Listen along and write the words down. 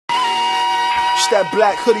that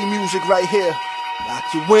black hoodie music right here. Lock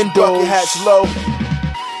your windows, bucket hats low.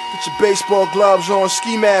 Put your baseball gloves on,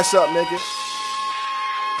 ski mask up, nigga.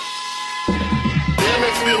 Damn,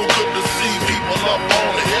 it feel good to see people up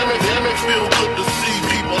on it. Damn, it feel good to see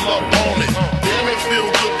people up on it. Damn, it feel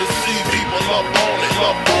good to see people up on it.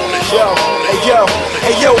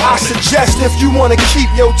 Hey yo, I suggest if you wanna keep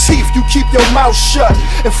your teeth, you keep your mouth shut.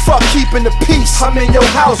 And fuck keeping the peace, I'm in your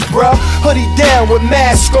house, bruh. Hoodie down with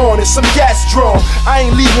mask on and some gas drawn. I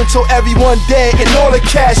ain't leaving till everyone dead and all the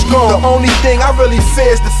cash gone. The only thing I really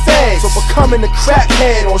fear is the feds, so becoming a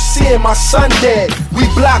crackhead or seeing my son dead. We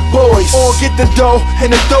block boys, all get the dough,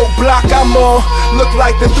 and the dope block I'm on look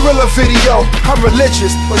like the Thriller video. I'm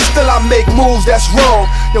religious, but still I make moves that's wrong.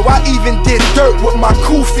 Yo, I even did dirt with my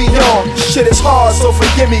kufi on. Shit is hard, so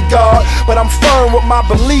forgive me, God, but I'm firm with my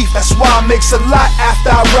belief. That's why I makes a lot after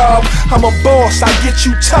I rob. I'm a boss, I get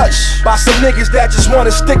you touched by some niggas that just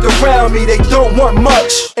wanna stick around me. They don't want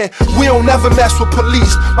much, and we don't never mess with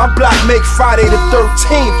police. My block make Friday the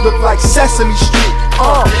 13th look like Sesame Street.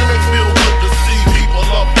 Damn, it feel good to see people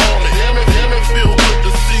up on it. Damn, it feel good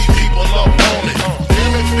to see people up on it.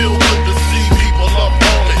 Damn, it feel good to see people up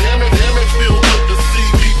on it. Damn, it feel good to see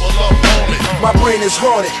people up on it. My brain is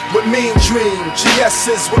haunted with mean dreams,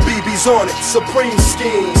 GS's with BBs on it, supreme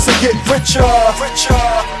schemes to get richer.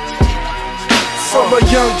 From a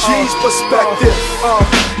young G's perspective,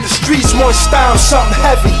 the streets want style, something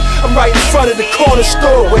heavy. I'm right in front of the corner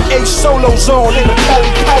store with 8 solos on in the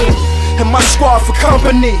pelly. And my squad for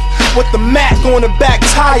company, with the Mac on the back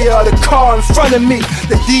tire of the car in front of me.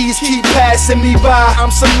 The D's keep passing me by.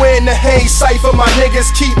 I'm somewhere in the haze cypher, my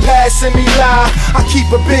niggas keep passing me lie. I keep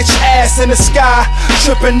a bitch ass in the sky,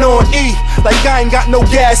 tripping on E, like I ain't got no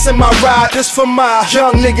gas in my ride. This for my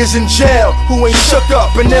young niggas in jail who ain't shook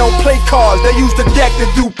up and they don't play cards. They use the deck to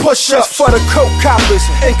do push-ups. For the coke coppers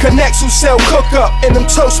and connects who sell cook-up and them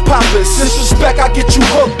toast poppers. Disrespect, I get you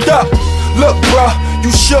hooked up. Look, bruh,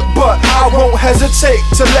 you shook, but I won't hesitate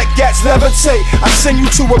to let gats levitate. I send you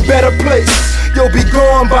to a better place. You'll be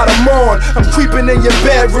gone by the morn. I'm creeping in your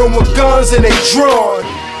bedroom with guns and they drawn.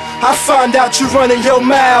 I find out you running your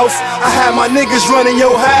mouth. I have my niggas running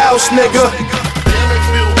your house, nigga. Damn, it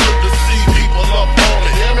feel good to see people up on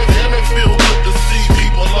it. Damn, it feel good to see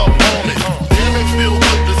people up on it. Damn, it feel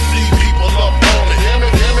good to see people up on it. Damn,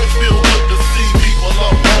 it feel good to see people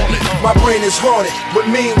up on it. My brain is haunted with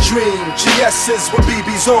mean dreams, GS's with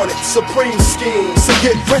BBs on it, supreme schemes to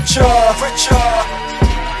get richer.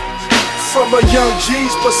 From a young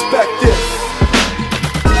G's perspective.